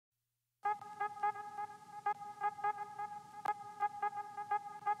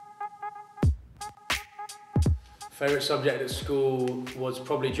Favourite subject at school was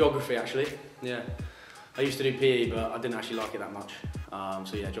probably geography, actually. Yeah. I used to do PE, but I didn't actually like it that much.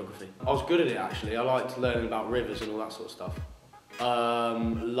 So yeah, geography. I was good at it, actually. I liked learning about rivers and all that sort of stuff.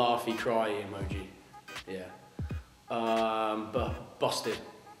 Laughy, cry emoji. Yeah. But busted.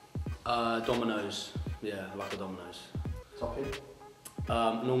 Dominoes. Yeah, I like a Dominoes. Topping?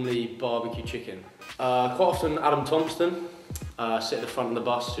 Normally barbecue chicken. Quite often Adam Thompson. Sit at the front of the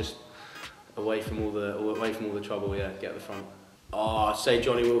bus, just away from all the trouble. Yeah, get at the front. I'd say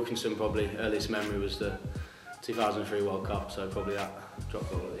Johnny Wilkinson probably. Earliest memory was the 2003 World Cup, so probably that drop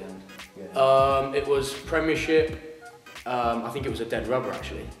goal at the end. Yeah. It was Premiership. I think it was a dead rubber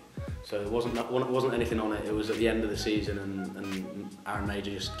actually. So it wasn't anything on it. It was at the end of the season, and Aaron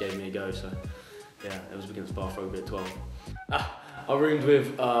Major just gave me a go. So yeah, it was against Bartholomew at 12. I roomed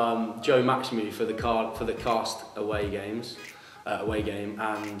with Joe Maximu for the cast away game,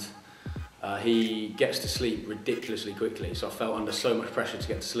 and he gets to sleep ridiculously quickly. So I felt under so much pressure to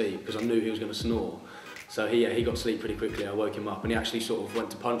get to sleep because I knew he was going to snore. So he got to sleep pretty quickly. I woke him up, and he actually sort of went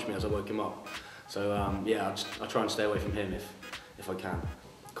to punch me as I woke him up. So yeah, I try and stay away from him if I can.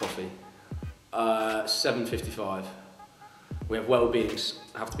 Coffee. 7:55. We have well-beings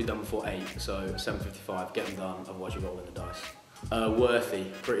have to be done before 8, so 7:55. Get them done, otherwise you're rolling the dice. Worthy,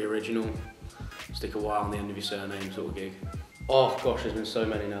 pretty original. Stick a Y on the end of your surname sort of gig. Oh gosh, there's been so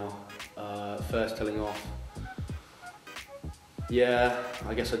many now. First telling off. Yeah,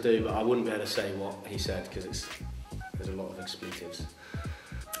 I guess I do, but I wouldn't be able to say what he said because there's a lot of expletives.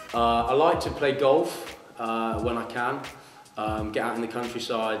 I like to play golf when I can. Get out in the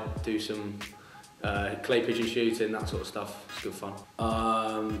countryside, do some clay pigeon shooting, that sort of stuff. It's good fun.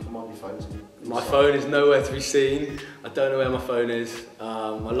 My phone is nowhere to be seen. I don't know where my phone is.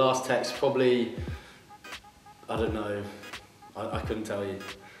 My last text probably, I don't know. I couldn't tell you.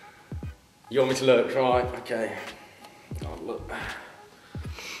 You want me to look? Right, okay. I'll look.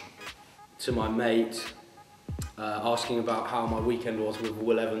 To my mate, asking about how my weekend was with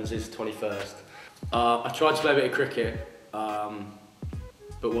Will Evans' 21st. I tried to play a bit of cricket,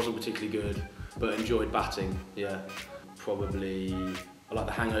 but wasn't particularly good, but enjoyed batting, yeah. Probably, I like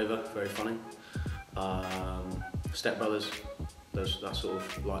The Hangover, very funny. Step Brothers, that sort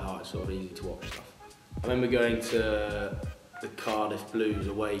of light-hearted, sort of easy to watch stuff. I remember going to the Cardiff Blues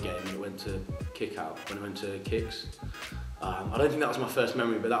away game when it went to kicks. I don't think that was my first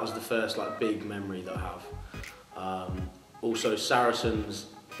memory, but that was the first like big memory that I have. Also Saracens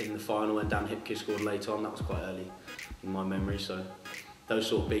in the final when Dan Hipkiss scored late on, that was quite early in my memory, so those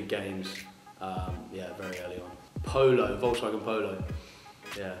sort of big games, yeah, very early on. Polo, Volkswagen Polo,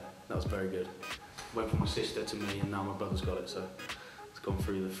 yeah, that was very good. Went from my sister to me, and now my brother's got it, so it's gone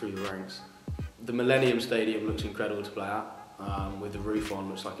through the ranks. The Millennium Stadium looks incredible to play at, with the roof on,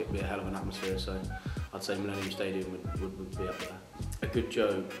 looks like it'd be a hell of an atmosphere, so I'd say Millennium Stadium would be up there. A good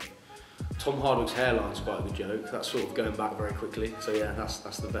joke. Tom Hardwick's hairline's quite a good joke. That's sort of going back very quickly. So yeah, that's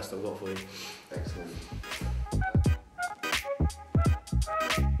the best I've got for you. Excellent.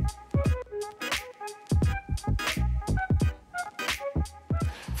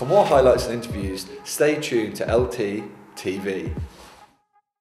 For more highlights and interviews, stay tuned to LTTV.